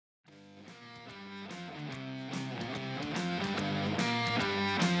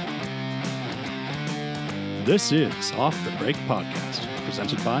This is Off the Break Podcast,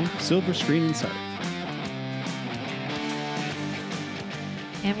 presented by Silver Screen Insider.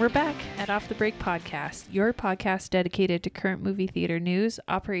 And we're back at Off the Break Podcast, your podcast dedicated to current movie theater news,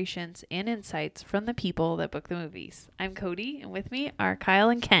 operations, and insights from the people that book the movies. I'm Cody, and with me are Kyle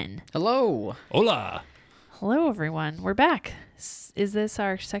and Ken. Hello. Hola! Hello, everyone. We're back. Is this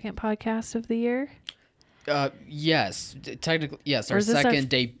our second podcast of the year? Yes, technically, yes. Or Our is this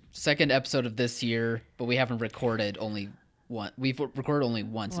second episode of this year, but we haven't recorded only one. We've recorded only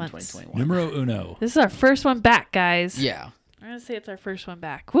once in 2021. Numero uno. This is our first one back, guys. Yeah. I'm going to say it's our first one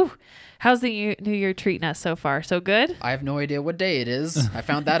back. Woo! How's the new year treating us so far? So good? I have no idea what day it is. I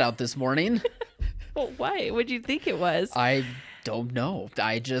found that out this morning. Well, why? What'd you think it was? I don't know.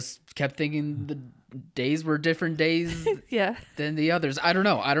 I just kept thinking the days were different days Yeah. than the others. I don't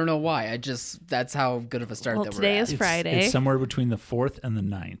know. I don't know why. That's how good of a start Well, that we're today at. is Friday. It's somewhere between the 4th and the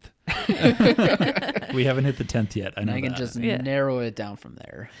 9th. We haven't hit the 10th yet. I know I can that. just Yeah. narrow it down from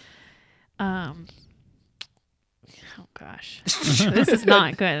there. Oh gosh, this is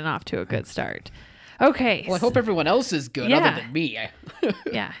not getting off to a good start. Okay. Well, I hope everyone else is good Yeah. other than me.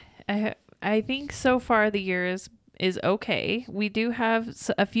 Yeah, I think so far the year is okay. We do have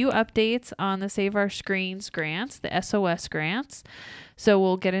a few updates on the Save Our Screens grants, the SOS grants. So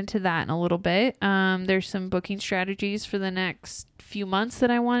we'll get into that in a little bit. There's some booking strategies for the next few months that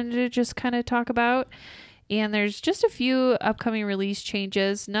I wanted to just kind of talk about. And there's just a few upcoming release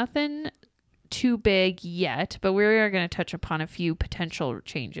changes. Nothing too big yet, but we are going to touch upon a few potential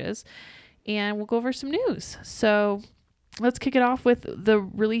changes. And we'll go over some news. So let's kick it off with the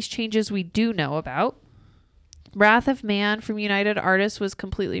release changes we do know about. Wrath of Man from United Artists was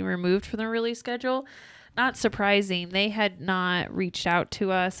completely removed from the release schedule. Not surprising. They had not reached out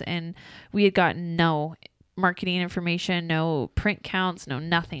to us, and we had gotten no marketing information, no print counts, no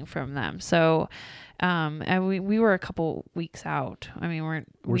nothing from them. So and we were a couple weeks out. I mean,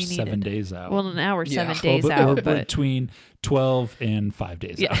 we're 7 days out. Well, now we're Yeah. 7 days We're out, but between 12 and 5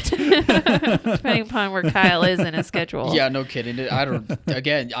 days yeah. out. Depending upon where Kyle is in his schedule. Yeah, no kidding.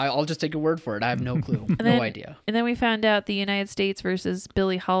 I'll just take your word for it. I have no clue. No idea. And then we found out the United States versus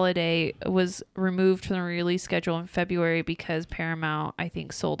Billie Holiday was removed from the release schedule in February because Paramount, I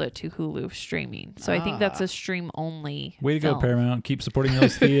think, sold it to Hulu streaming. So I think that's a stream only. Way to go, film. Paramount. Keep supporting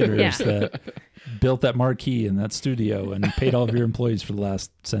those theaters Yeah. that built that marquee and that studio and paid all of your employees for the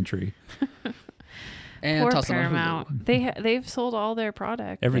last century. And Poor toss it on Hulu. Paramount. They've sold all their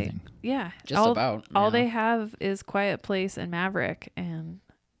product. Everything. Yeah. Just about, All yeah. they have is Quiet Place and Maverick and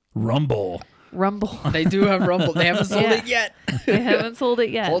Rumble. Rumble. They do have Rumble. They haven't sold Yeah. it yet. They haven't sold it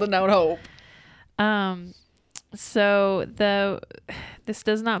yet. Holding out hope. So this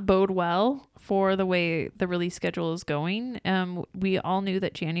does not bode well for the way the release schedule is going. We all knew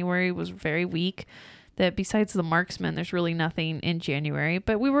that January was very weak, that besides The Marksman, there's really nothing in January,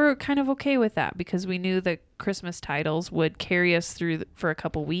 but we were kind of okay with that because we knew that Christmas titles would carry us through for a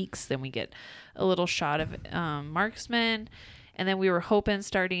couple weeks. Then we get a little shot of Marksman. And then we were hoping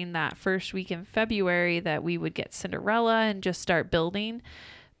starting that first week in February that we would get Cinderella and just start building.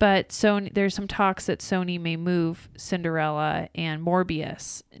 But Sony, there's some talks that Sony may move Cinderella and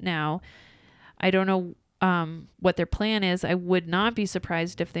Morbius. Now, I don't know what their plan is. I would not be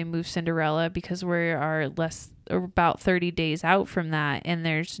surprised if they move Cinderella because we are about 30 days out from that. And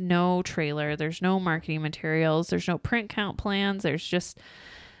there's no trailer. There's no marketing materials. There's no print count plans.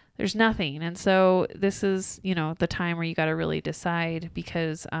 There's nothing. And so this is, the time where you got to really decide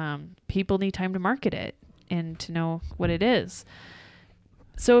because people need time to market it and to know what it is.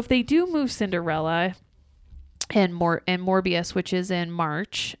 So if they do move Cinderella and Morbius, which is in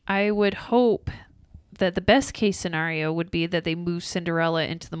March, I would hope that the best case scenario would be that they move Cinderella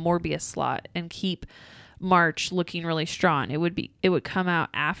into the Morbius slot and keep March looking really strong. It would come out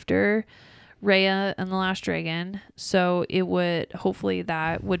after Raya and the Last Dragon, so hopefully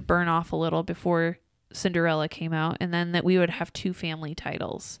that would burn off a little before Cinderella came out, and then that we would have two family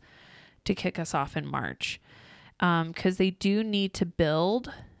titles to kick us off in March. Because they do need to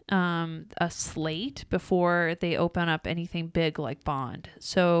build a slate before they open up anything big like Bond.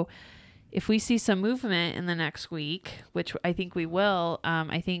 So if we see some movement in the next week, which I think we will,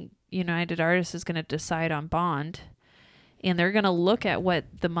 I think United Artists is going to decide on Bond. And they're going to look at what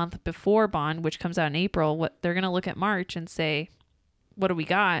the month before Bond, which comes out in April, they're going to look at March and say, what do we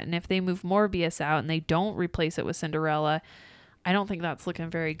got? And if they move Morbius out and they don't replace it with Cinderella, I don't think that's looking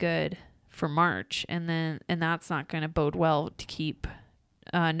very good for March. And that's not going to bode well to keep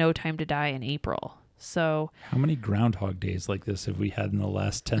No Time to Die in April. So how many Groundhog Days like this have we had in the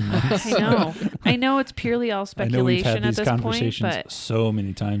last 10 months? I know it's purely all I know we've speculation had at these this point, conversations but so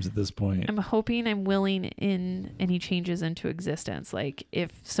many times at this point. I'm hoping I'm willing in any changes into existence. Like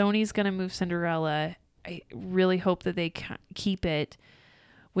if Sony's going to move Cinderella, I really hope that they keep it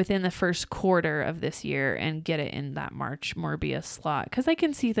within the first quarter of this year and get it in that March Morbius slot. Because I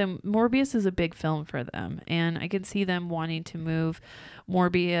can see them, Morbius is a big film for them, and I can see them wanting to move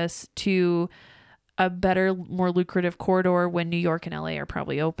Morbius to a better, more lucrative corridor when New York and LA are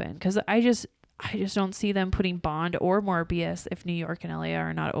probably open. Because I just don't see them putting Bond or Morbius if New York and LA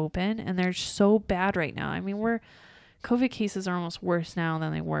are not open, and they're so bad right now. I mean, COVID cases are almost worse now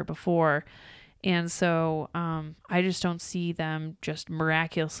than they were before. And so I just don't see them just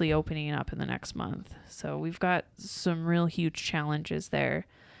miraculously opening up in the next month. So we've got some real huge challenges there.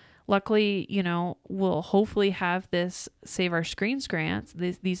 Luckily, we'll hopefully have this Save Our Screens grants,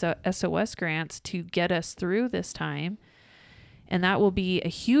 these SOS grants to get us through this time. And that will be a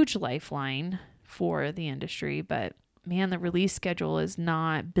huge lifeline for the industry. But man, the release schedule is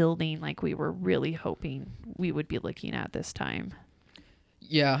not building like we were really hoping we would be looking at this time.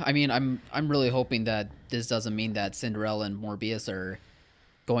 Yeah, I mean, I'm really hoping that this doesn't mean that Cinderella and Morbius are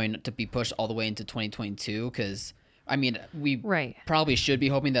going to be pushed all the way into 2022, because, I mean, we probably should be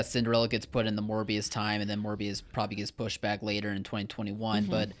hoping that Cinderella gets put in the Morbius time, and then Morbius probably gets pushed back later in 2021,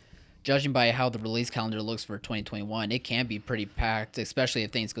 but judging by how the release calendar looks for 2021, it can be pretty packed, especially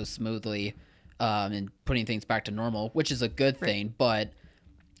if things go smoothly and putting things back to normal, which is a good thing, but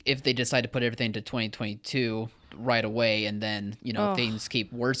if they decide to put everything to 2022 right away and then things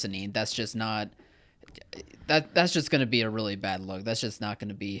keep worsening, that's just not that's just going to be a really bad look. That's just not going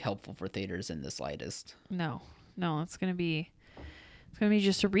to be helpful for theaters in the slightest. No, it's going to be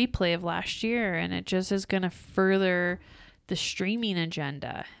just a replay of last year, and it just is going to further the streaming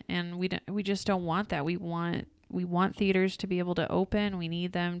agenda, and we just don't want that. We want theaters to be able to open. We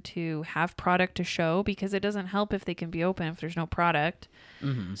need them to have product to show, because it doesn't help if they can be open if there's no product.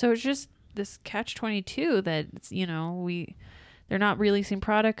 So it's just this catch-22 that they're not releasing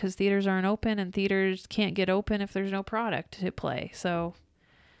product because theaters aren't open, and theaters can't get open if there's no product to play. So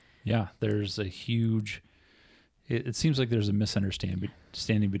yeah, there's a huge. It seems like there's a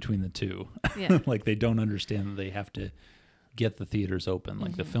misunderstanding between the two. Yeah. Like they don't understand that they have to get the theaters open.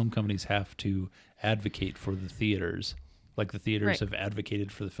 Like the film companies have to advocate for the theaters, like the theaters have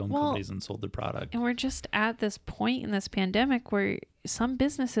advocated for the film companies and sold their product. And we're just at this point in this pandemic where some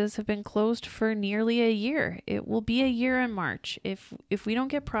businesses have been closed for nearly a year. It will be a year in March. If we don't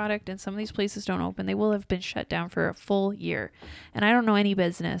get product and some of these places don't open, they will have been shut down for a full year. And I don't know any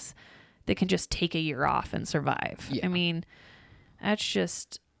business that can just take a year off and survive. Yeah. I mean, that's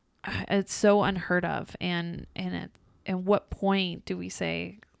just, it's so unheard of. And at what point do we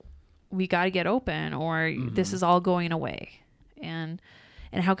say we got to get open, or this is all going away? And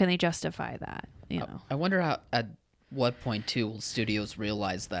how can they justify that? I wonder how, at what point too will studios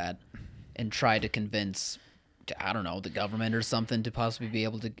realize that and try to convince, I don't know, the government or something to possibly be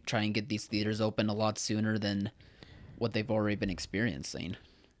able to try and get these theaters open a lot sooner than what they've already been experiencing.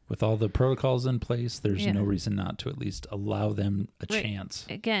 With all the protocols in place, there's no reason not to at least allow them a chance.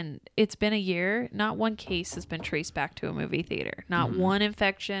 Again, it's been a year. Not one case has been traced back to a movie theater. Not one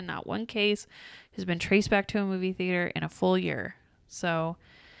infection, not one case has been traced back to a movie theater in a full year. So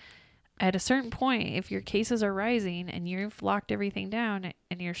at a certain point, if your cases are rising and you've locked everything down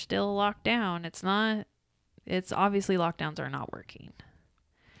and you're still locked down, it's obviously lockdowns are not working.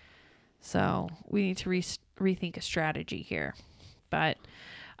 So we need to rethink a strategy here. But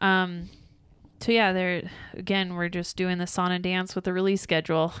so yeah, we're just doing the song and dance with the release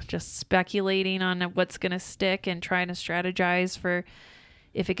schedule, just speculating on what's going to stick and trying to strategize for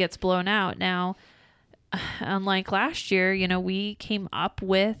if it gets blown out. Now, unlike last year, we came up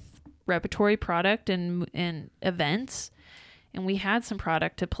with repertory product and events, and we had some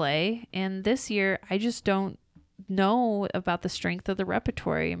product to play. And this year, I just don't know about the strength of the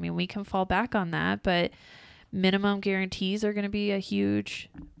repertory. I mean, we can fall back on that, but minimum guarantees are going to be a huge,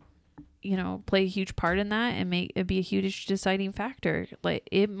 play a huge part in that and make it be a huge deciding factor. Like,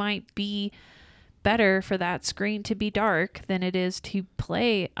 it might be better for that screen to be dark than it is to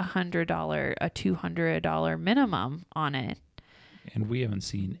play $100, a $200 minimum on it. And we haven't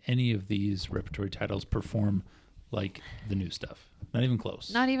seen any of these repertory titles perform like the new stuff. Not even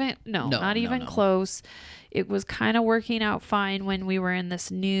close. Not even close. It was kind of working out fine when we were in this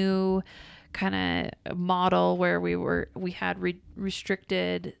new kind of model where we had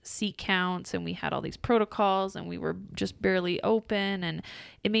restricted seat counts and we had all these protocols and we were just barely open, and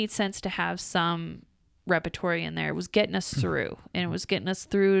it made sense to have some repertory in there. It was getting us through, and it was getting us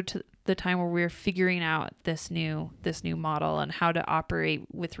through the time where we're figuring out this new model and how to operate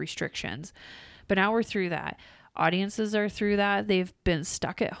with restrictions. But now we're through that. Audiences are through that. They've been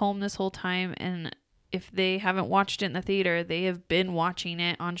stuck at home this whole time, and if they haven't watched it in the theater, they have been watching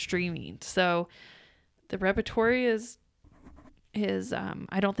it on streaming. So the repertory is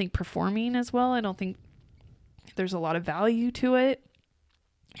I don't think performing as well. I don't think there's a lot of value to it.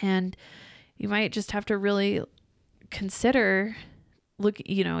 And you might just have to really consider,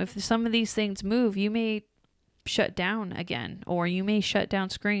 if some of these things move, you may shut down again, or you may shut down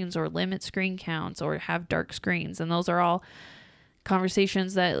screens or limit screen counts or have dark screens. And those are all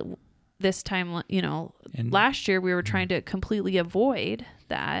conversations that this time, last year we were trying to completely avoid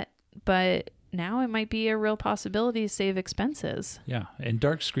that, but now it might be a real possibility to save expenses. Yeah. And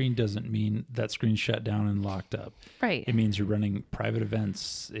dark screen doesn't mean that screen's shut down and locked up. Right. It means you're running private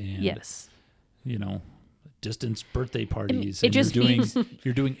events and, yes, distance birthday parties. It just means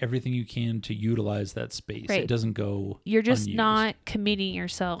you're doing everything you can to utilize that space. Right. It doesn't go You're just unused. not committing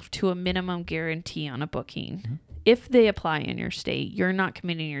yourself to a minimum guarantee on a booking. Mm-hmm. If they apply in your state, you're not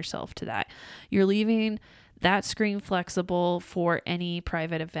committing yourself to that. You're leaving that screen flexible for any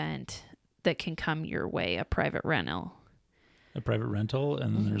private event that can come your way, a private rental. And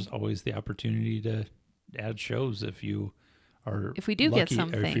then there's always the opportunity to add shows if we do get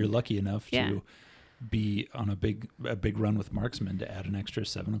something, or if you're lucky enough to be on a big run with Marksman, to add an extra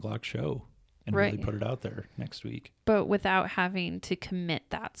 7:00 show and really put it out there next week. But without having to commit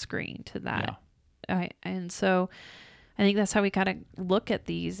that screen to that. Yeah. And so I think that's how we got to look at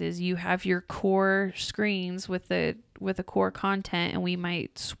these, is you have your core screens with the core content, and we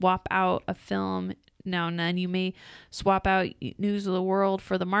might swap out a film now and then. You may swap out News of the World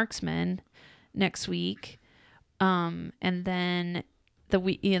for the Marksman next week. And then the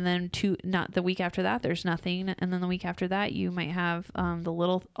week after that, there's nothing. And then the week after that, you might have all the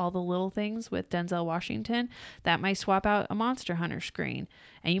little things with Denzel Washington. That might swap out a Monster Hunter screen,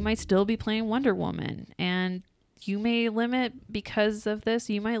 and you might still be playing Wonder Woman. And you may limit, because of this,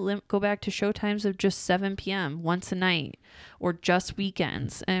 you might go back to showtimes of just 7 p.m. once a night, or just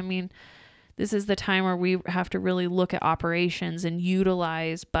weekends. I mean, this is the time where we have to really look at operations and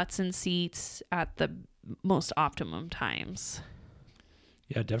utilize butts and seats at the most optimum times.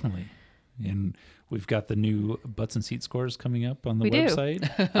 Yeah, definitely. And we've got the new butts and seat scores coming up on the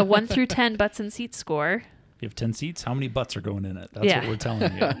website. A 1 through 10 butts and seat score. You have 10 seats. How many butts are going in it? That's what we're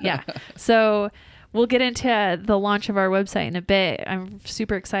telling you. Yeah. So we'll get into the launch of our website in a bit. I'm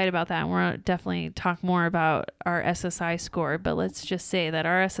super excited about that. And we'll definitely talk more about our SSI score. But let's just say that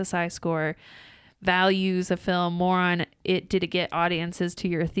our SSI score values a film more on did it get audiences to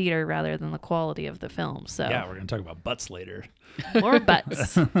your theater rather than the quality of the film. So yeah, we're going to talk about butts later. More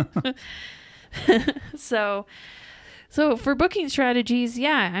butts. So for booking strategies,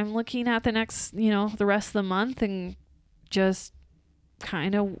 I'm looking at the next, the rest of the month, and just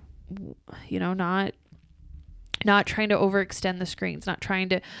kind of, not trying to overextend the screens, not trying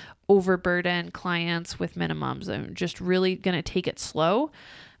to overburden clients with minimums. I'm just really going to take it slow.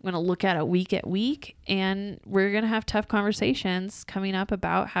 I'm going to look at it week at week, and we're going to have tough conversations coming up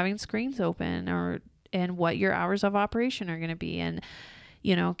about having screens open and what your hours of operation are going to be. And,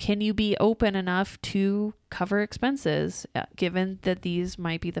 can you be open enough to cover expenses, given that these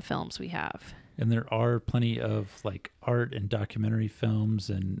might be the films we have? And there are plenty of art and documentary films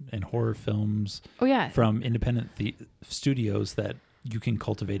and horror films from independent studios that you can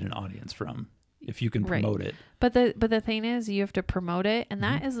cultivate an audience from if you can promote it. But the thing is, you have to promote it, and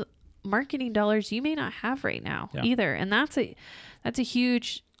that is marketing dollars you may not have right now either. And that's a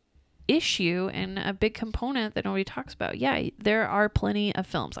huge issue and a big component that nobody talks about. Yeah, there are plenty of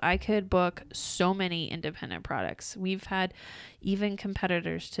films. I could book so many independent products. We've had even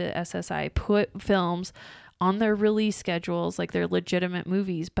competitors to SSI put films on their release schedules, like they're legitimate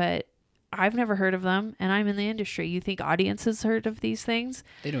movies, but I've never heard of them, and I'm in the industry. You think audiences heard of these things?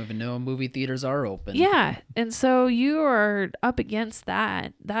 They don't even know movie theaters are open. Yeah, and so you are up against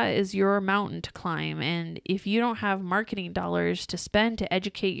that. That is your mountain to climb, and if you don't have marketing dollars to spend to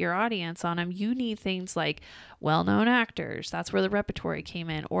educate your audience on them, you need things like well-known actors. That's where the repertory came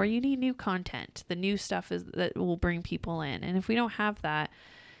in. Or you need new content. The new stuff that will bring people in. And if we don't have that,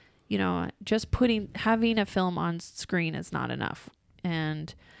 just having a film on screen is not enough.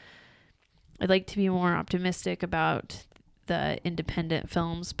 And I'd like to be more optimistic about the independent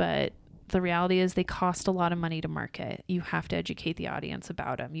films, but the reality is they cost a lot of money to market. You have to educate the audience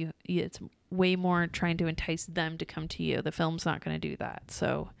about them. It's way more trying to entice them to come to you. The film's not going to do that.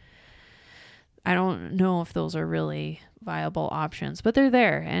 So I don't know if those are really viable options, but they're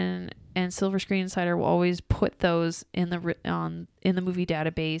there. And Silver Screen Insider will always put those in the movie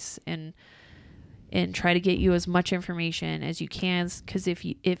database and try to get you as much information as you can, because if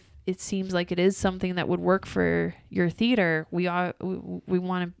it seems like it is something that would work for your theater, we want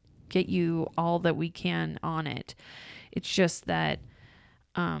to get you all that we can on it. It's just that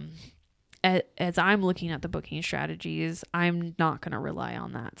as I'm looking at the booking strategies, I'm not going to rely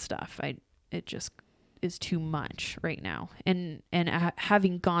on that stuff. It just is too much right now. And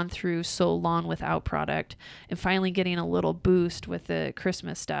having gone through so long without product and finally getting a little boost with the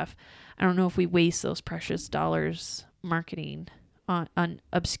Christmas stuff, I don't know if we waste those precious dollars marketing on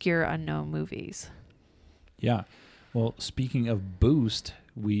obscure, unknown movies. Yeah. Well, speaking of boost,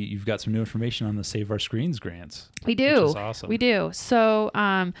 you've got some new information on the Save Our Screens grants. We do. Which is awesome. We do. So,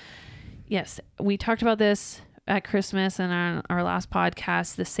 yes, we talked about this at Christmas and on our last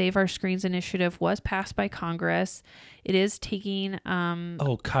podcast. The Save Our Screens initiative was passed by Congress. It is taking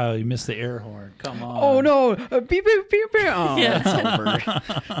oh, Kyle, you missed the air horn. Come on. Oh no. Beep beep beep beep. Oh, yeah. That's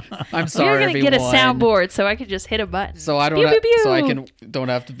over. I'm sorry, You're going to get a soundboard so I could just hit a button. So I don't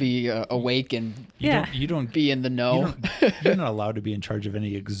have to be awake and you don't be in the know. You're not allowed to be in charge of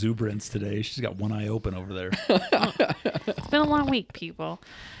any exuberance today. She's got one eye open over there. It's been a long week, people.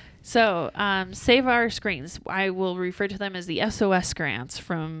 So, Save Our Screens. I will refer to them as the SOS grants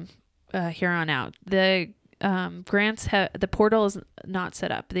from here on out. The grants the portal is not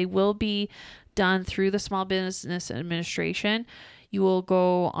set up. They will be done through the Small Business Administration. You will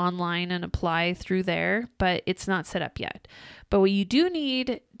go online and apply through there, but it's not set up yet. But what you do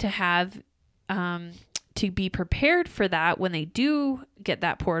need to have to be prepared for that when they do get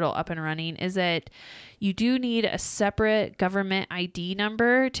that portal up and running is that you do need a separate government ID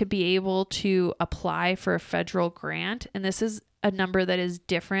number to be able to apply for a federal grant. And this is a number that is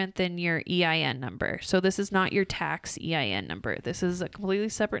different than your EIN number. So this is not your tax EIN number. This is a completely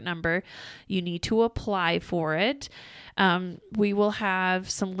separate number. You need to apply for it. We will have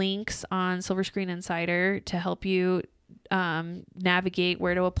some links on Silver Screen Insider to help you navigate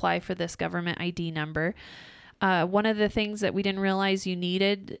where to apply for this government ID number. One of the things that we didn't realize you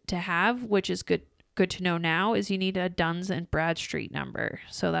needed to have, which is good to know now, is you need a Duns and Bradstreet number.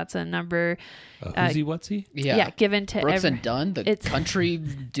 So that's a number. Who'sy whatsy? Yeah, given to Brooks and Dunn, the country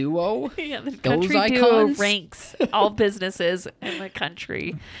duo. Yeah, the country duo ranks all businesses in the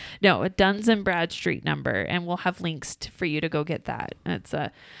country. No, a Duns and Bradstreet number, and we'll have links for you to go get that.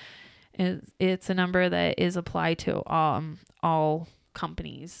 It's a number that is applied to all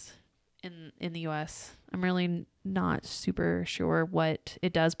companies in the U.S. I'm really not super sure what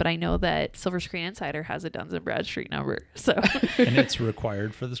it does, but I know that Silver Screen Insider has a Duns and Bradstreet number. So and it's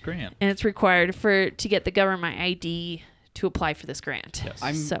required for this grant. And it's required to get the government ID to apply for this grant.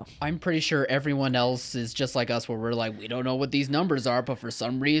 Yes. I'm pretty sure everyone else is just like us, where we're like, we don't know what these numbers are, but for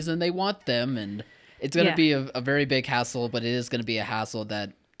some reason they want them, and it's going to be a very big hassle, but it is going to be a hassle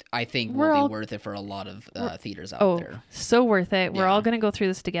that I think will be worth it for a lot of theaters out there. So worth it. We're all going to go through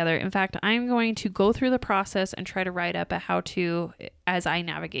this together. In fact, I'm going to go through the process and try to write up a how-to as I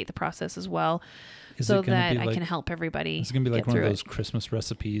navigate the process as well, so that I can help everybody. It's going to be like one of those Christmas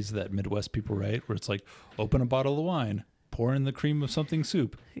recipes that Midwest people write, where it's like, open a bottle of wine, pour in the cream of something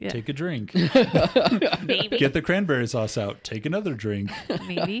soup, take a drink. Maybe. Get the cranberry sauce out, take another drink.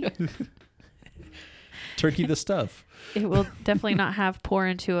 Maybe. Turkey the stuff. It will definitely not have pour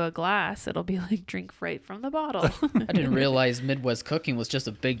into a glass. It'll be like drink right from the bottle. I didn't realize Midwest cooking was just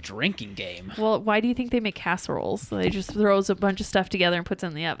a big drinking game. Well, why do you think they make casseroles? They just throws a bunch of stuff together and puts it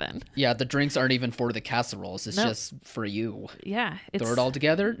in the oven. Yeah, the drinks aren't even for the casseroles. It's just for you. Yeah. Throw it all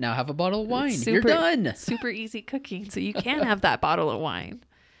together. Now have a bottle of wine. You're done. Super easy cooking. So you can have that bottle of wine.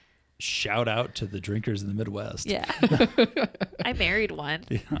 Shout out to the drinkers in the Midwest. Yeah. I married one.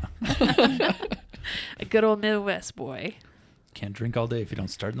 Yeah. A good old Midwest boy. Can't drink all day if you don't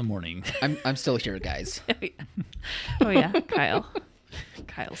start in the morning. I'm still here, guys. Oh yeah, Kyle.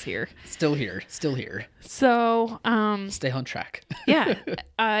 Kyle's here. Still here. So, stay on track. Yeah.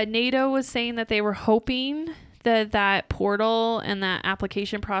 NATO was saying that they were hoping that portal and that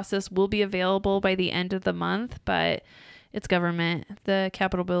application process will be available by the end of the month, but it's government. The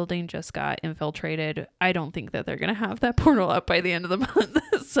Capitol building just got infiltrated. I don't think that they're going to have that portal up by the end of the month.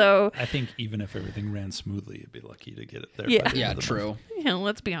 So I think even if everything ran smoothly, you'd be lucky to get it there. Yeah, by the end yeah, of the true. month. Yeah,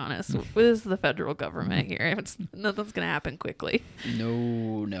 let's be honest. This is the federal government here. Nothing's going to happen quickly.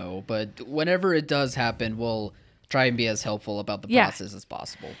 No. But whenever it does happen, we'll try and be as helpful about the process as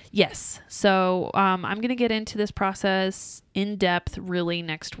possible. Yes. So I'm going to get into this process in depth really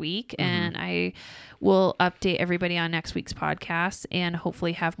next week, and I will update everybody on next week's podcast and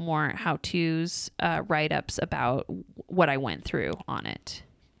hopefully have more how-tos, write-ups about what I went through on it.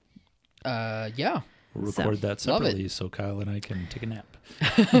 Yeah. We'll record that separately so Kyle and I can take a nap.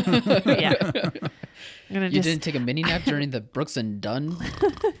 Yeah. You didn't take a mini nap during the Brooks and Dunn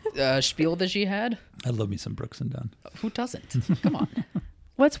spiel that she had? I love me some Brooks and Dunn. Who doesn't? Come on.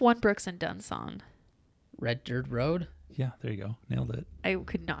 What's one Brooks and Dunn song? Red Dirt Road? Yeah, there you go. Nailed it. I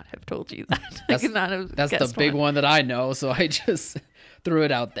could not have told you that. I could not have That's the big one that I know, so I just threw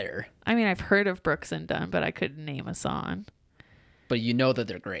it out there. I mean, I've heard of Brooks and Dunn, but I couldn't name a song. But you know that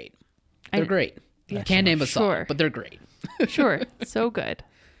they're great. They're great. Yeah, I can't name a song, but they're great. Sure. So good.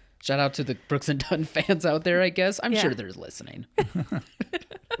 Shout out to the Brooks and Dunn fans out there, I guess. I'm sure they're listening.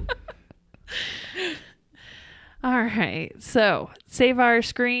 All right. So save our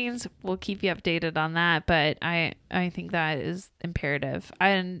screens. We'll keep you updated on that. But I think that is imperative.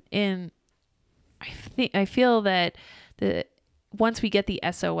 I feel that once we get the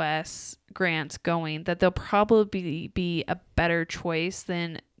SOS grants going, that they'll probably be a better choice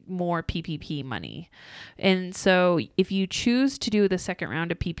than more PPP money. And so if you choose to do the second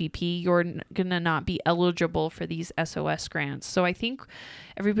round of PPP, you're gonna not be eligible for these SOS grants. So I think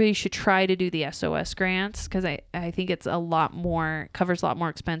everybody should try to do the SOS grants, because I think it's covers a lot more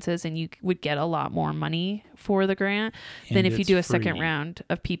expenses, and you would get a lot more money for the grant than if you do a second round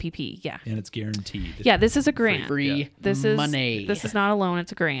of PPP. Yeah. And it's guaranteed. Yeah, this is a grant. Free money. This is not a loan,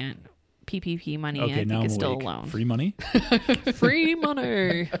 it's a grant. PPP money, okay, I think it's still a loan. Free money? Free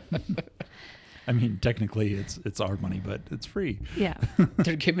money. I mean, technically it's our money, but it's free. Yeah.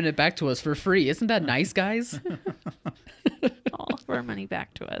 They're giving it back to us for free. Isn't that nice, guys? All of our money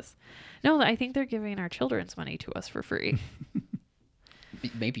back to us. No, I think they're giving our children's money to us for free.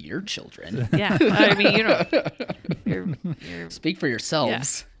 Maybe your children. Yeah. I mean, you know. You're Speak for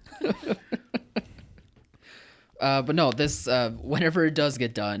yourselves. Yeah. But no, this whenever it does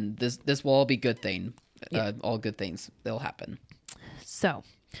get done, this will all be good thing. All good things, they'll happen. So,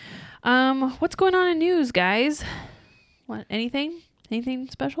 what's going on in news, guys? What? Anything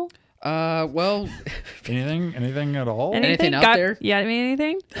special? Well, anything at all? Anything out there? Yeah, I mean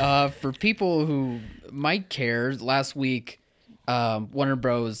anything? For people who might care, last week, Warner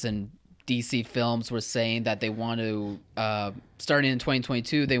Bros. And DC Films were saying that they want to, starting in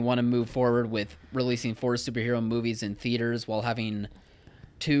 2022, they want to move forward with releasing 4 superhero movies in theaters while having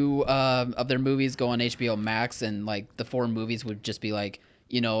 2 of their movies go on HBO Max, and like the 4 movies would just be like,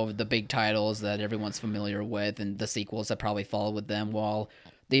 you know, the big titles that everyone's familiar with and the sequels that probably follow with them, while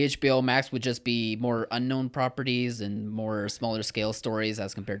the HBO Max would just be more unknown properties and more smaller scale stories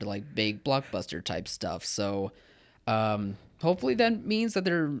as compared to like big blockbuster type stuff. So hopefully that means that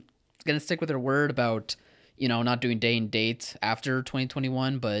they're going to stick with their word about, you know, not doing day and date after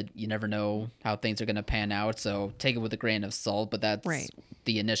 2021, but you never know how things are going to pan out. So take it with a grain of salt, but that's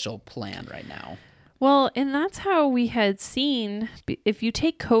the initial plan right now. Well, and that's how we had seen, if you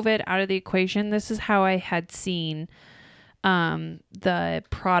take COVID out of the equation, this is how I had seen the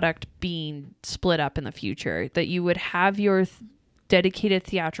product being split up in the future, that you would have your dedicated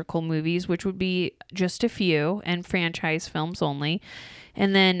theatrical movies, which would be just a few and franchise films only.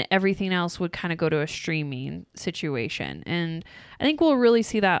 And then everything else would kind of go to a streaming situation. And I think we'll really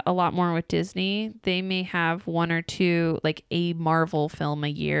see that a lot more with Disney. They may have 1 or 2, like a Marvel film a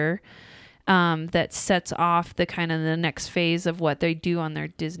year, that sets off the kind of the next phase of what they do on their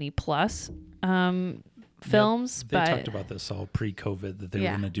Disney Plus films. They talked about this all pre-COVID, that they were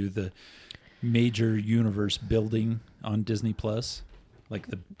going to do the major universe building on Disney Plus, like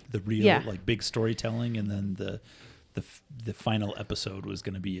the real like big storytelling, and then the final episode was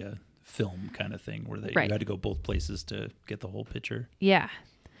going to be a film kind of thing where you had to go both places to get the whole picture. Yeah.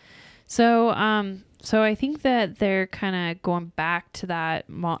 So so I think that they're kind of going back to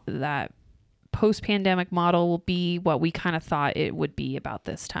that post-pandemic model will be what we kind of thought it would be about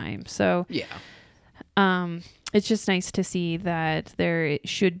this time. So it's just nice to see that there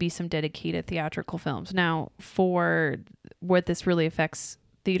should be some dedicated theatrical films. Now, for what this really affects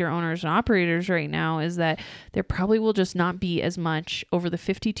theater owners and operators right now is that there probably will just not be as much over the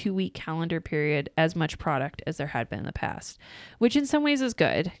 52-week calendar period, as much product as there had been in the past, which in some ways is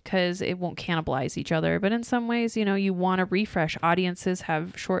good because it won't cannibalize each other. But in some ways, you know, you want to refresh. Audiences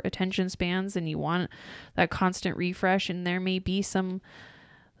have short attention spans and you want that constant refresh. And there may be some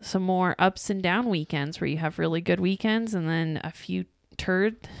more ups and down weekends where you have really good weekends and then a few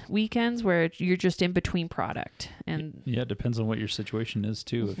turd weekends where you're just in between product. And it depends on what your situation is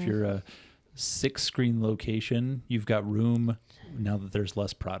too. If you're 6-screen location, you've got room now that there's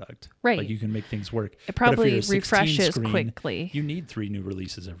less product. Right. Like you can make things work. It probably refreshes quickly. You need 3 new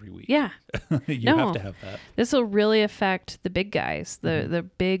releases every week. Yeah. You have to have that. This will really affect the big guys. The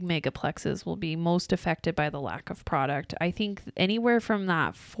big megaplexes will be most affected by the lack of product. I think anywhere from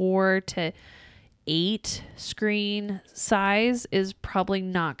that 4 to 8 screen size is probably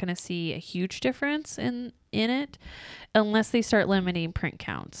not going to see a huge difference in it unless they start limiting print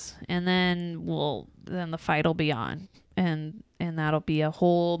counts, and then the fight will be on, and that'll be a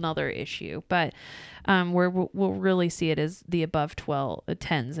whole nother issue. But where we'll really see it is the above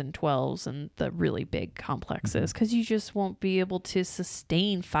 10s and 12s and the really big complexes, because you just won't be able to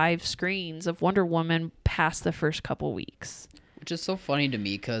sustain 5 screens of Wonder Woman past the first couple weeks. Which is so funny to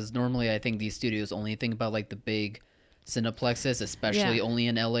me, because normally I think these studios only think about like the big cineplexes, especially only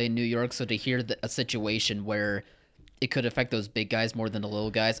in LA and New York. So to hear a situation where it could affect those big guys more than the little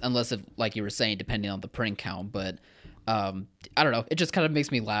guys, unless, if, like you were saying, depending on the print count. But I don't know. It just kind of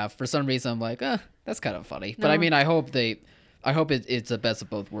makes me laugh. For some reason, I'm like, that's kind of funny. No. But I mean, I hope it's a best of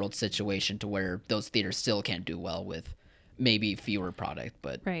both worlds situation to where those theaters still can't do well with maybe fewer product.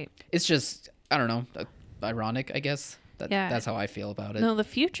 But it's just, I don't know, ironic, I guess. That's how I feel about it. No, the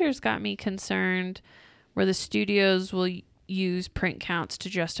future's got me concerned where the studios will use print counts to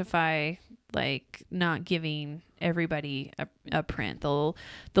justify like not giving everybody a print. They'll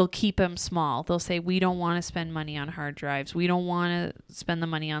keep them small. They'll say, we don't want to spend money on hard drives. We don't want to spend the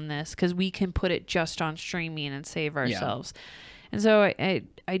money on this because we can put it just on streaming and save ourselves. Yeah. And so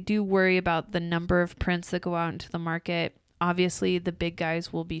I do worry about the number of prints that go out into the market. Obviously, the big guys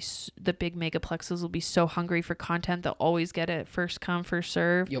the big megaplexes will be so hungry for content, they'll always get it first come, first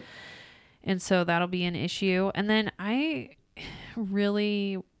serve. Yep. And so that'll be an issue. And then I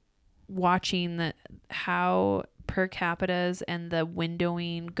really watching how per capitas and the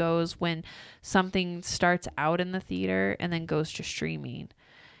windowing goes when something starts out in the theater and then goes to streaming.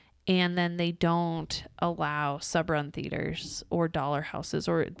 And then they don't allow sub-run theaters or dollar houses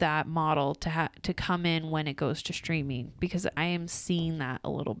or that model to come in when it goes to streaming, because I am seeing that a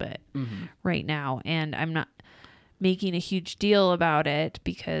little bit right now. And I'm not making a huge deal about it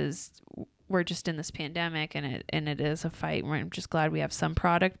because we're just in this pandemic and it is a fight. I'm just glad we have some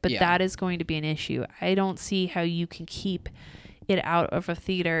product, but that is going to be an issue. I don't see how you can keep it out of a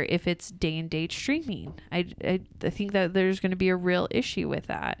theater if it's day and date streaming. I think that there's going to be a real issue with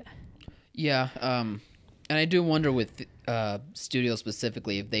that. Yeah, and I do wonder with studios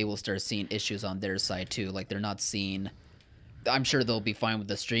specifically if they will start seeing issues on their side too. Like they're not seeing. I'm sure they'll be fine with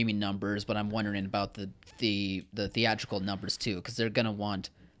the streaming numbers, but I'm wondering about the theatrical numbers too, because they're gonna want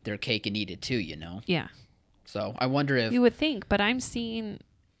their cake and eat it too, you know. Yeah. So I wonder if you would think, but I'm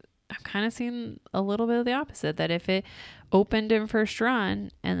kind of seeing a little bit of the opposite, that if it opened in first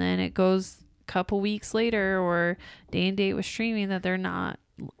run and then it goes a couple weeks later or day and date with streaming, that they're not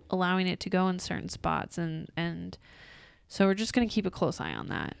allowing it to go in certain spots. And so we're just going to keep a close eye on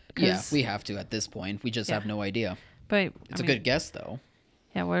that. Yeah, we have to at this point. We just have no idea. But it's a good guess though.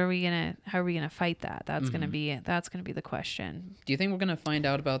 Yeah, how are we going to fight that? That's going to be the question. Do you think we're going to find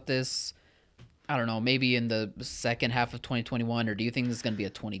out about this, I don't know, maybe in the second half of 2021, or do you think this is going to be a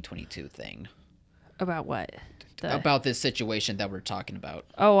 2022 thing? About what? About this situation that we're talking about.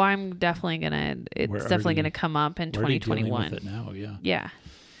 Oh, I'm definitely going to, it's definitely going to come up in 2021. We're already dealing with it now, yeah. Yeah.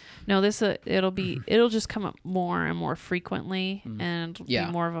 No, it'll just come up more and more frequently and be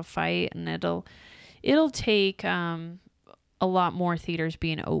more of a fight, and it'll take, a lot more theaters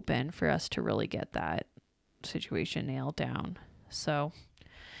being open for us to really get that situation nailed down. So,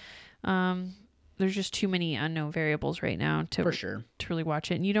 there's just too many unknown variables right now to really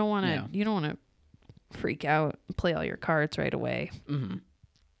watch it. And you don't want to freak out and play all your cards right away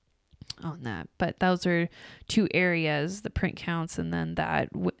on that. But those are 2 areas, the print counts and then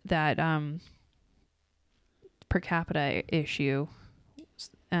that per capita issue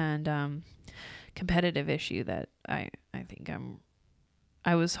and, competitive issue that I think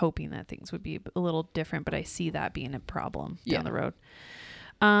I was hoping that things would be a little different, but I see that being a problem down the road.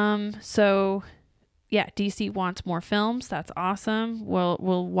 So yeah, DC wants more films. That's awesome. We'll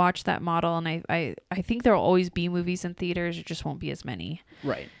watch that model, and I think there'll always be movies in theaters. It just won't be as many.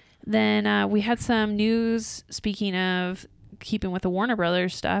 Right. Then we had some news. Speaking of keeping with the Warner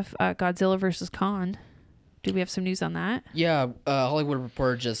Brothers stuff, Godzilla vs. Kong. Do we have some news on that? Yeah, Hollywood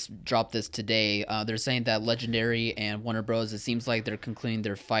Reporter just dropped this today. They're saying that Legendary and Warner Bros., it seems like they're concluding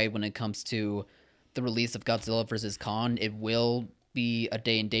their fight when it comes to the release of Godzilla vs. Kong. It will be a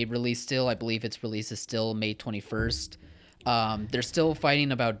day-and-date release still. I believe its release is still May 21st. They're still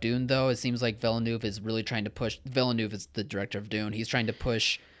fighting about Dune, though. It seems like Villeneuve is really trying to push... Villeneuve is the director of Dune. He's trying to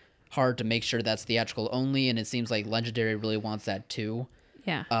push hard to make sure that's theatrical only, and it seems like Legendary really wants that too.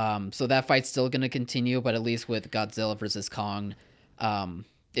 Yeah. So that fight's still going to continue, but at least with Godzilla versus Kong,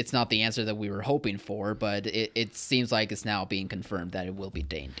 it's not the answer that we were hoping for, but it seems like it's now being confirmed that it will be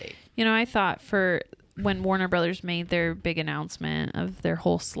day and date. You know, I thought for when Warner Brothers made their big announcement of their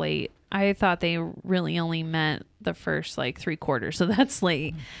whole slate, I thought they really only meant the first like 3/4 of that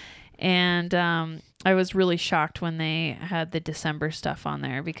slate. And I was really shocked when they had the December stuff on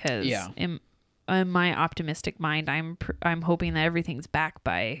there because in my optimistic mind, I'm hoping that everything's back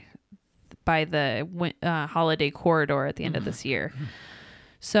by the holiday corridor at the end of this year.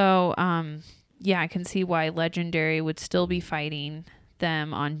 So, I can see why Legendary would still be fighting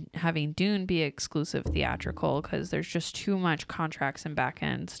them on having Dune be exclusive theatrical because there's just too much contracts and back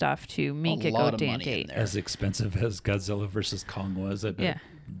end stuff to make it go day and date. As expensive as Godzilla versus Kong was, I bet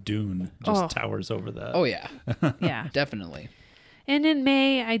Dune just towers over that. Oh yeah, yeah, definitely. And in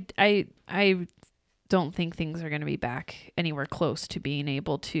May, I don't think things are going to be back anywhere close to being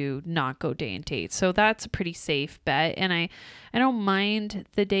able to not go day and date. So that's a pretty safe bet. And I don't mind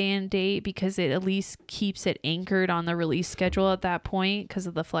the day and date because it at least keeps it anchored on the release schedule at that point because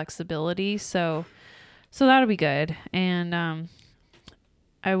of the flexibility. So that'll be good. And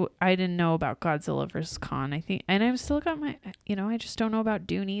I didn't know about Godzilla vs. Kong. I think, and I've still got my, I just don't know about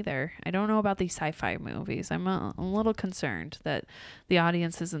Dune either. I don't know about these sci-fi movies. I'm a little concerned that the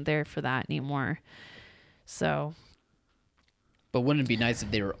audience isn't there for that anymore. So, but wouldn't it be nice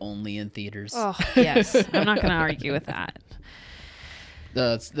if they were only in theaters? Oh, yes. I'm not going to argue with that.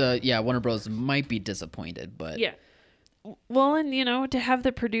 Warner Bros. Might be disappointed, but yeah. Well, and to have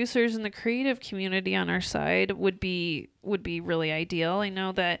the producers and the creative community on our side would be really ideal. I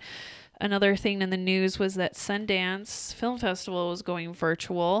know that another thing in the news was that Sundance Film Festival was going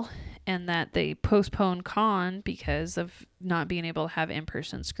virtual and that they postponed Cannes because of not being able to have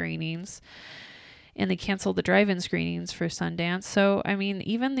in-person screenings. And they canceled the drive-in screenings for Sundance. So, I mean,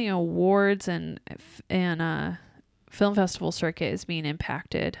 even the awards and film festival circuit is being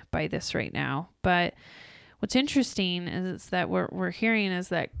impacted by this right now. But what's interesting is that what we're hearing is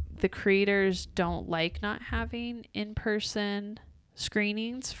that the creators don't like not having in-person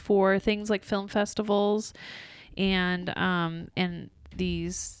screenings for things like film festivals and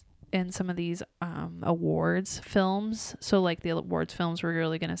some of these awards films. So like the awards films we're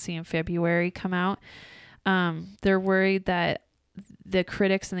really going to see in February come out. They're worried that the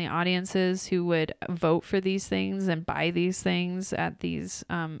critics and the audiences who would vote for these things and buy these things at these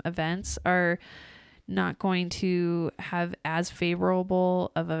events are not going to have as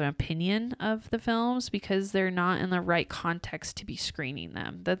favorable of an opinion of the films because they're not in the right context to be screening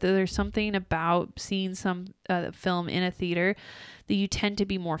them. That there's something about seeing some film in a theater that you tend to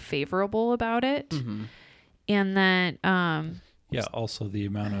be more favorable about it. Mm-hmm. And that also the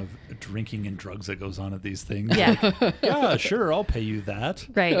amount of drinking and drugs that goes on at these things. Yeah. Like, yeah, sure, I'll pay you that.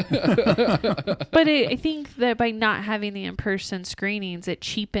 Right. But I think that by not having the in-person screenings, it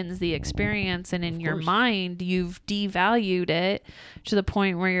cheapens the experience. And in your mind, you've devalued it to the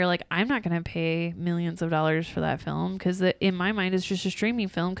point where you're like, I'm not going to pay millions of dollars for that film because in my mind, it's just a streaming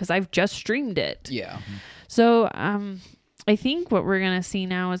film because I've just streamed it. Yeah. So, I think what we're going to see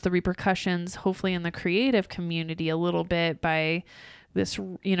now is the repercussions, hopefully in the creative community a little bit by this,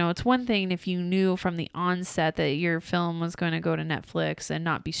 it's one thing if you knew from the onset that your film was going to go to Netflix and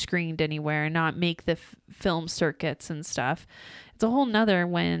not be screened anywhere and not make the film circuits and stuff. It's a whole nother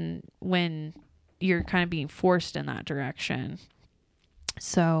when you're kind of being forced in that direction.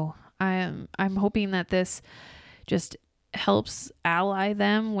 So I'm hoping that this just helps ally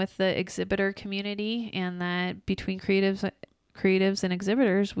them with the exhibitor community and that between creatives and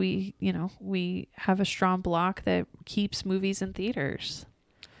exhibitors, we have a strong block that keeps movies in theaters.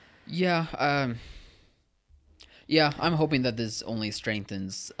 Yeah. I'm hoping that this only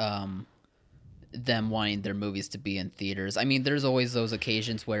strengthens them wanting their movies to be in theaters. I mean, there's always those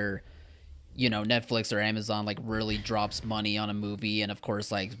occasions where Netflix or Amazon like really drops money on a movie, and of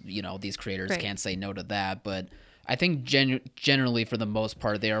course these creators can't say no to that, but I think generally, for the most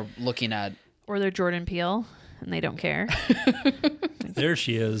part, they are looking at... Or they're Jordan Peele, and they don't care. There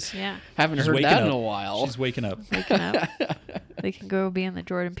she is. Yeah. Haven't heard that in a while. She's waking up. They can go be in the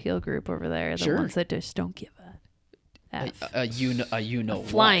Jordan Peele group over there. The ones that just don't give a F. A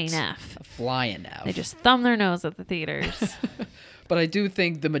flying what? F. A flying F. They just thumb their nose at the theaters. But I do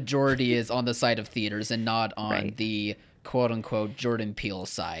think the majority is on the side of theaters and not on the... quote-unquote Jordan Peele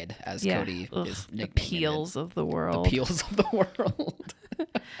side, as Cody is nicknaming the Peels of the world. The Peels of the world.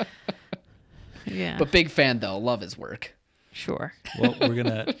 Yeah. But big fan, though. Love his work. Sure. Well, we're going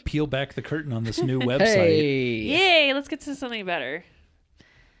to peel back the curtain on this new website. Hey. Yay! Let's get to something better.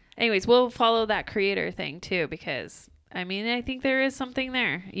 anyways, we'll follow that creator thing too, because I mean, I think there is something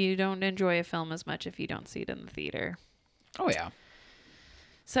there. You don't enjoy a film as much if you don't see it in the theater. Oh yeah.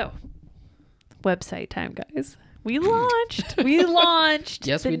 So, website time, guys. We launched.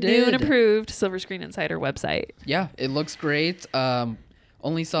 Yes, the we did. New and improved Silver Screen Insider website. Yeah, it looks great.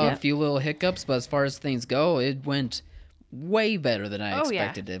 Only saw a few little hiccups, but as far as things go, it went way better than I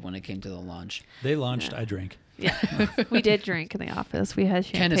expected it when it came to the launch. They launched. I drank. Yeah, we did drink in the office. We had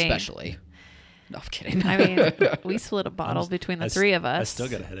champagne. Ken especially. No, I'm kidding. I mean, we split a bottle between the three of us. I still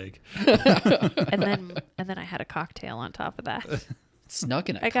got a headache. and then I had a cocktail on top of that. Snuck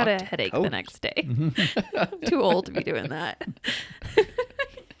in. I got a headache the next day. Too old to be doing that.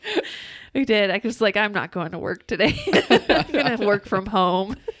 We did. I was like, I'm not going to work today. I'm going to work from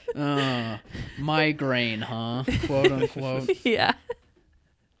home. Migraine, huh? Quote unquote. Yeah.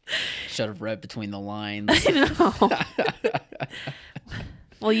 Should have read between the lines. I know.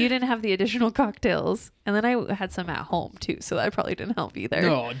 Well, you didn't have the additional cocktails. And then I had some at home too. So that probably didn't help either.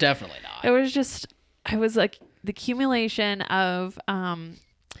 No, definitely not. I was like the accumulation of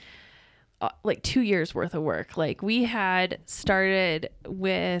like 2 years worth of work. Like we had started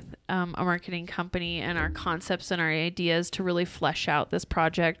with a marketing company and our concepts and our ideas to really flesh out this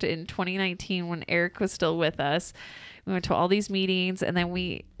project in 2019 when Eric was still with us. We went to all these meetings and then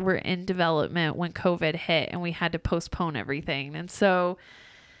we were in development when COVID hit and we had to postpone everything. And so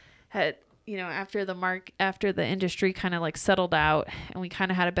after the industry kind of like settled out and we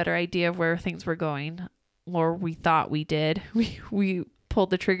kind of had a better idea of where things were going, or we thought we did, we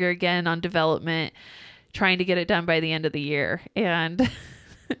pulled the trigger again on development, trying to get it done by the end of the year. And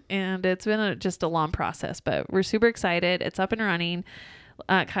it's been just a long process, but we're super excited. It's up and running.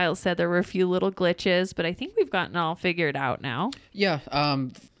 Kyle said there were a few little glitches, but I think we've gotten it all figured out now. Yeah,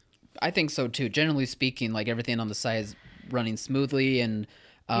 I think so too. Generally speaking, like everything on the site is running smoothly, and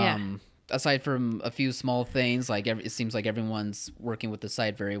aside from a few small things, like it seems like everyone's working with the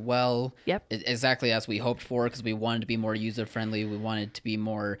site very well. Yep. Exactly as we hoped for, because we wanted to be more user friendly. We wanted to be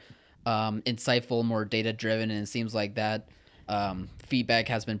more insightful, more data driven, and it seems like that feedback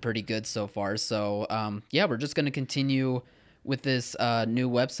has been pretty good so far. So we're just going to continue with this new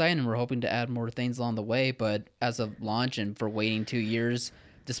website, and we're hoping to add more things along the way. But as of launch and for waiting 2 years,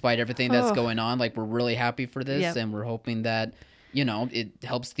 despite everything that's going on, like we're really happy for this, and we're hoping that it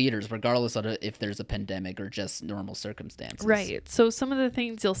helps theaters regardless of if there's a pandemic or just normal circumstances. Right. So some of the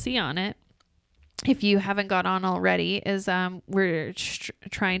things you'll see on it, if you haven't got on already, is we're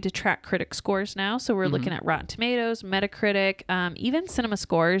trying to track critic scores now. So we're looking at Rotten Tomatoes, Metacritic, even Cinema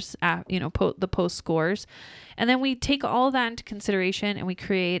Scores, the post scores. And then we take all of that into consideration and we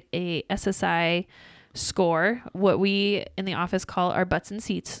create a SSI score, what we in the office call our butts and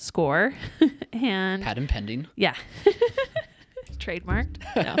seats score. And patent pending. Yeah. Trademarked.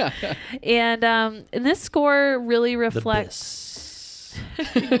 No. And this score really reflects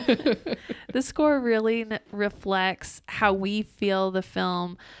this score really reflects how we feel the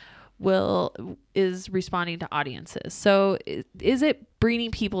film is responding to audiences. So is it bringing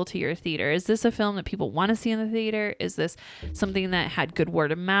people to your theater? Is this a film that people want to see in the theater? Is this something that had good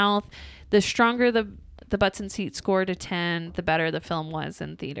word of mouth? The stronger the butts and seats score to 10, the better the film was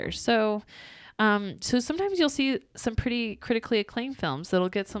in theaters. So sometimes you'll see some pretty critically acclaimed films that'll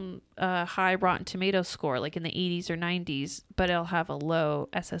get some high Rotten Tomatoes score, like in the 80s or 90s, but it'll have a low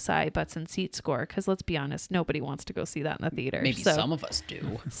SSI butts and seats score. Because let's be honest, nobody wants to go see that in the theater. Maybe some of us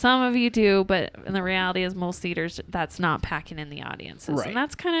do. Some of you do, but the reality is most theaters, that's not packing in the audiences. Right. And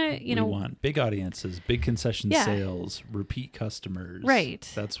that's kind of, we want big audiences, big concession sales, repeat customers. Right.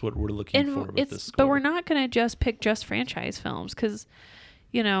 That's what we're looking for with this score. But we're not going to pick franchise films because,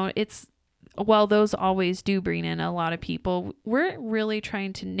 while those always do bring in a lot of people, we're really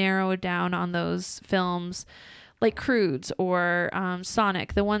trying to narrow down on those films like Croods or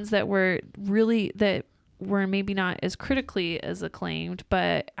Sonic, the ones that were maybe not as critically as acclaimed,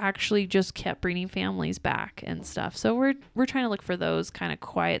 but actually just kept bringing families back and stuff. So we're trying to look for those kind of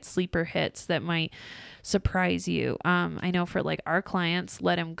quiet sleeper hits that might surprise you. I know for like our clients,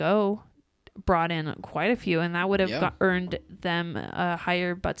 Let 'Em Go brought in quite a few, and that would have earned them a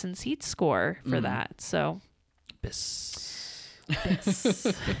higher butts and seats score for that. So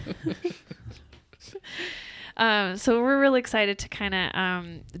so we're really excited to kind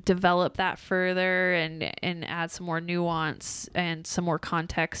of develop that further and add some more nuance and some more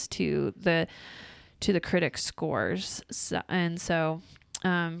context to the critic scores. So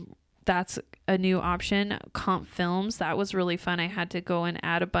that's a new option. Comp films, that was really fun. I had to go and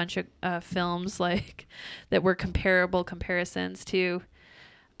add a bunch of films like that were comparable comparisons to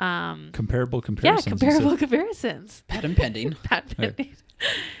comparable comparisons. Yeah, comparable comparisons. Patent pending. Patent pending.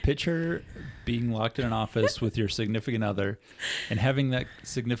 picture being locked in an office with your significant other and having that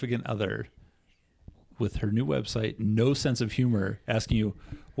significant other with her new website, no sense of humor, asking you,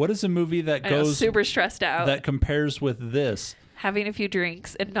 what is a movie that goes super stressed out that compares with this? Having a few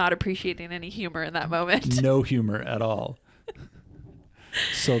drinks and not appreciating any humor in that moment. No humor at all.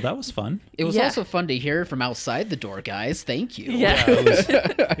 So that was fun. It was also fun to hear from outside the door, guys. Thank you. Yeah,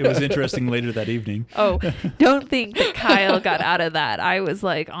 it was interesting later that evening. Oh, don't think that Kyle got out of that. I was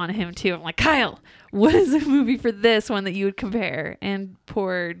like on him too. I'm like, Kyle, what is a movie for this one that you would compare? And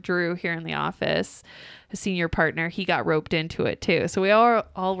poor Drew here in the office, a senior partner, he got roped into it too. So we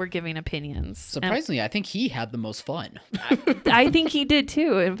all were giving opinions. Surprisingly, I think he had the most fun. I think he did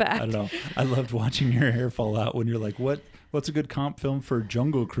too, in fact. I don't know. I loved watching your hair fall out when you're like, what's a good comp film for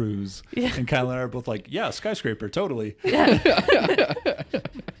Jungle Cruise? Yeah. And Kyle and I are both like, yeah, Skyscraper, totally. Yeah.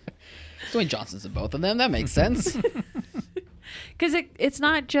 Dwayne Johnson's in both of them. That makes sense. Because it's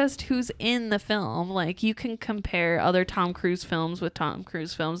not just who's in the film. Like, you can compare other Tom Cruise films with Tom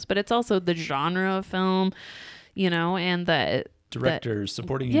Cruise films, but it's also the genre of film, and the directors,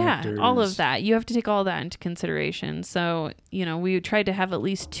 supporting actors. Yeah, all of that. You have to take all that into consideration. So, we tried to have at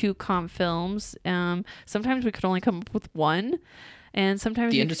least 2 comp films. Sometimes we could only come up with one. And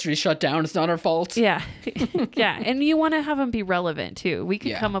sometimes the industry shut down. It's not our fault. Yeah. Yeah. And you want to have them be relevant too. We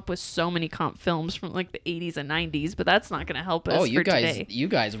could come up with so many comp films from like the 80s and 90s, but that's not going to help us today. You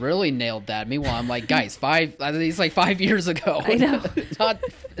guys really nailed that. Meanwhile, I'm like, guys, it's like 5 years ago. I know. Not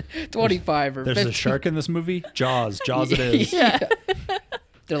 25 or 50. There's a shark in this movie? Jaws it is. Yeah.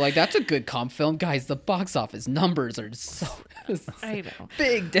 They're like, that's a good comp film. Guys, the box office numbers are so I know.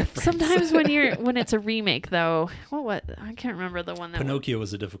 Big difference. Sometimes when it's a remake though, what I can't remember the one that Pinocchio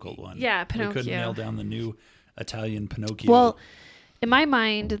was a difficult one. Yeah, Pinocchio. We couldn't nail down the new Italian Pinocchio. Well, in my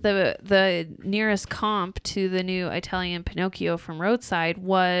mind, the nearest comp to the new Italian Pinocchio from Roadside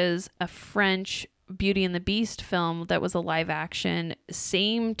was a French Beauty and the Beast film that was a live action,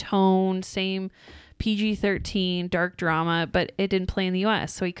 same tone, same PG-13 dark drama, but it didn't play in the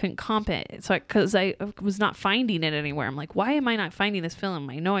US, so he couldn't comp it. So because I was not finding it anywhere, I'm like, why am I not finding this film?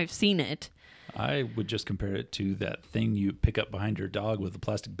 I know I've seen it. I would just compare it to that thing you pick up behind your dog with a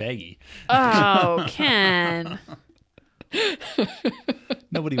plastic baggie. Oh, Ken.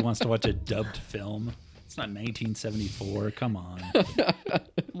 Nobody wants to watch a dubbed film. It's not 1974. Come on.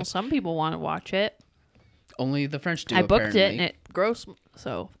 Well, some people want to watch it. Only the French do. I booked it and it gross.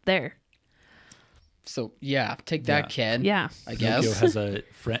 So there. So yeah, take that, Ken. Yeah, I guess. Pinocchio has a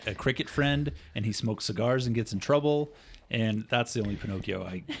cricket friend, and he smokes cigars and gets in trouble. And that's the only Pinocchio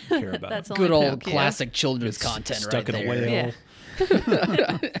I care about. That's good old Pinocchio. Classic children's content stuck right in there. A whale.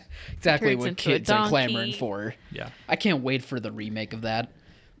 Yeah. Exactly what kids are clamoring for. Yeah. I can't wait for the remake of that.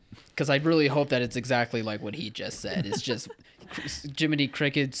 Because I really hope that it's exactly like what he just said. It's just Jiminy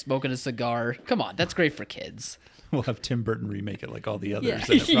Cricket smoking a cigar. Come on, that's great for kids. We'll have Tim Burton remake it like all the others,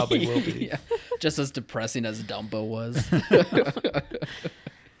 and it probably will be. Yeah. Just as depressing as Dumbo was.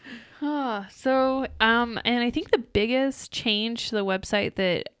 And I think the biggest change to the website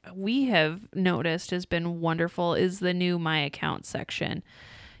that we have noticed has been wonderful is the new My Account section.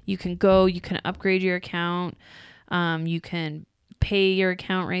 You can upgrade your account. You can pay your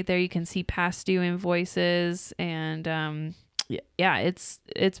account right there. You can see past due invoices, and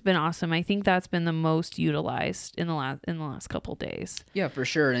it's been awesome. I think that's been the most utilized in the last couple days. Yeah, for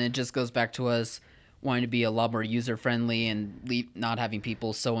sure. And it just goes back to us wanting to be a lot more user friendly and not having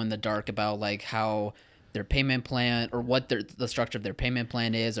people so in the dark about like how their payment plan or what the structure of their payment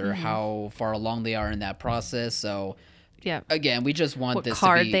plan is or how far along they are in that process. So yeah, again, we just want what this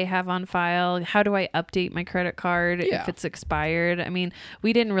card to be... they have on file. How do I update my credit card if it's expired? I mean,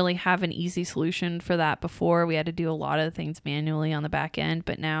 we didn't really have an easy solution for that before. We had to do a lot of things manually on the back end,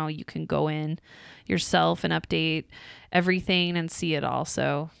 but now you can go in yourself and update everything and see it all.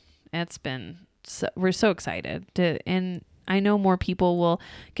 So we're so excited and I know more people will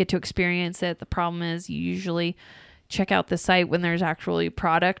get to experience it. The problem is you usually check out the site when there's actually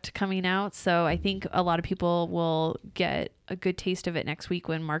product coming out. So I think a lot of people will get a good taste of it next week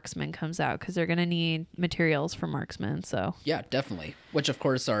when Marksman comes out because they're going to need materials for Marksman. So yeah, definitely. Which of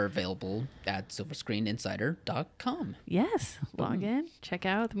course are available at silverscreeninsider.com. Yes. Log in, check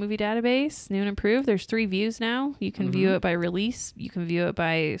out the movie database, new and improved. There's 3 views now. You can view it by release, you can view it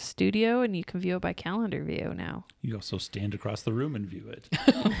by studio, and you can view it by calendar view now. You also stand across the room and view it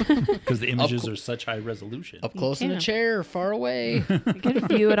because the images are such high resolution. Up close in a chair, far away. You can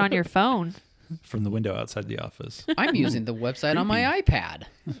view it on your phone. From the window outside the office. I'm using the website on my iPad.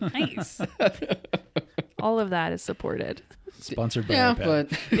 Nice. All of that is supported. Sponsored by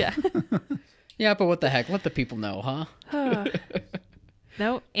iPad. Yeah, but what the heck? Let the people know, huh?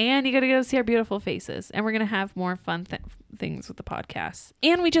 No, and you got to go see our beautiful faces. And we're going to have more fun things with the podcast.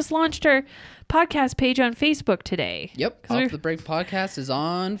 And we just launched our podcast page on Facebook today. Yep. Off the Break Podcast is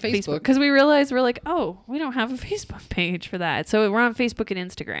on Facebook. Because we realized we're like, oh, we don't have a Facebook page for that. So we're on Facebook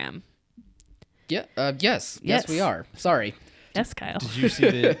and Instagram. Yeah. Yes, we are. Sorry. Yes, Kyle. Did you see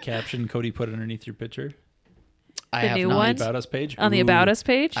the caption Cody put underneath your picture? I have not. On the About Us page? On the About Us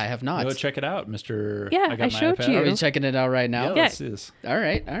page? I have not. Go check it out, Mr. Yeah, I showed you. Are we checking it out right now? Yeah, let's see this. All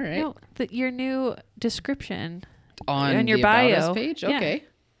right. No, your new description on your the bio. About Us page? Okay.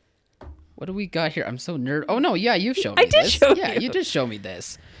 Yeah. What do we got here? I'm so nerd. Oh, no. Yeah, you've shown me this. I did show you. Yeah, you did show me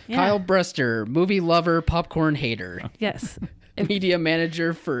this. Yeah. Kyle Brester, movie lover, popcorn hater. Yes. Media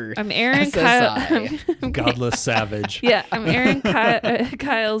manager for I'm Aaron SSI. Godless savage. Yeah, I'm Aaron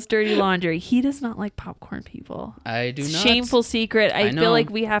Kyle's dirty laundry. He does not like popcorn people. I do not. Shameful secret. I feel like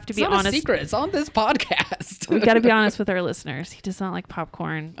we have to be honest. It's not a secret. It's on this podcast. We got to be honest with our listeners. He does not like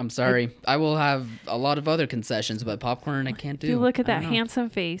popcorn. I'm sorry. I will have a lot of other concessions, but popcorn I can't do. If you look at that handsome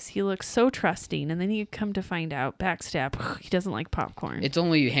face, he looks so trusting, and then you come to find out, backstab, he doesn't like popcorn. It's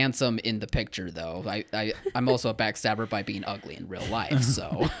only handsome in the picture, though. I'm also a backstabber by being ugly in real life,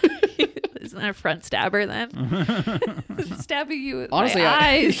 so isn't that a front stabber then? Stabbing you with honestly, my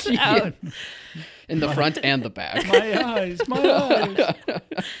eyes out in the front and the back. My eyes.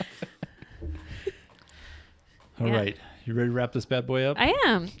 All right, you ready to wrap this bad boy up? I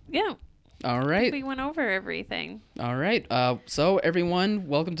am. Yeah. All right. We went over everything. All right. So everyone,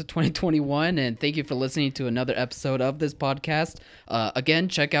 welcome to 2021, and thank you for listening to another episode of this podcast. Again,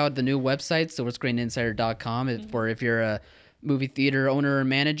 check out the new website, silverscreeninsider.com, if you're a movie theater owner or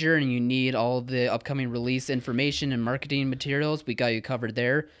manager and you need all the upcoming release information and marketing materials. We got you covered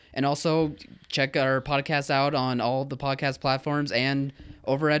there. And also check our podcast out on all the podcast platforms and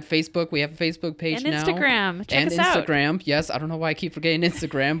over at Facebook. We have a Facebook page and now. Instagram. Check us out. And Instagram. Yes, I don't know why I keep forgetting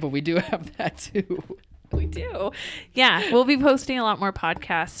Instagram, but we do have that too. We do. Yeah, we'll be posting a lot more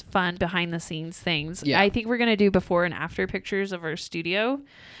podcasts, fun behind the scenes things. Yeah. I think we're going to do before and after pictures of our studio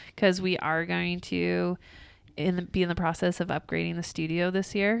because we are going to be in the process of upgrading the studio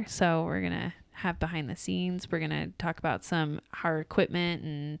this year. So we're going to have behind the scenes. We're going to talk about some our equipment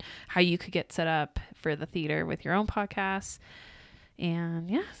and how you could get set up for the theater with your own podcasts.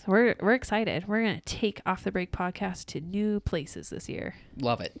 And yeah, so we're excited. We're going to take Off the Break podcast to new places this year.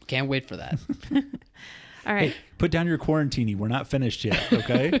 Love it. Can't wait for that. All right. Hey, put down your quarantini. We're not finished yet,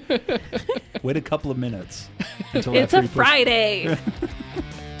 okay? Wait a couple of minutes. Until it's a Friday.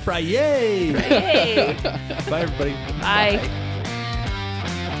 Friday. Bye, everybody. Bye.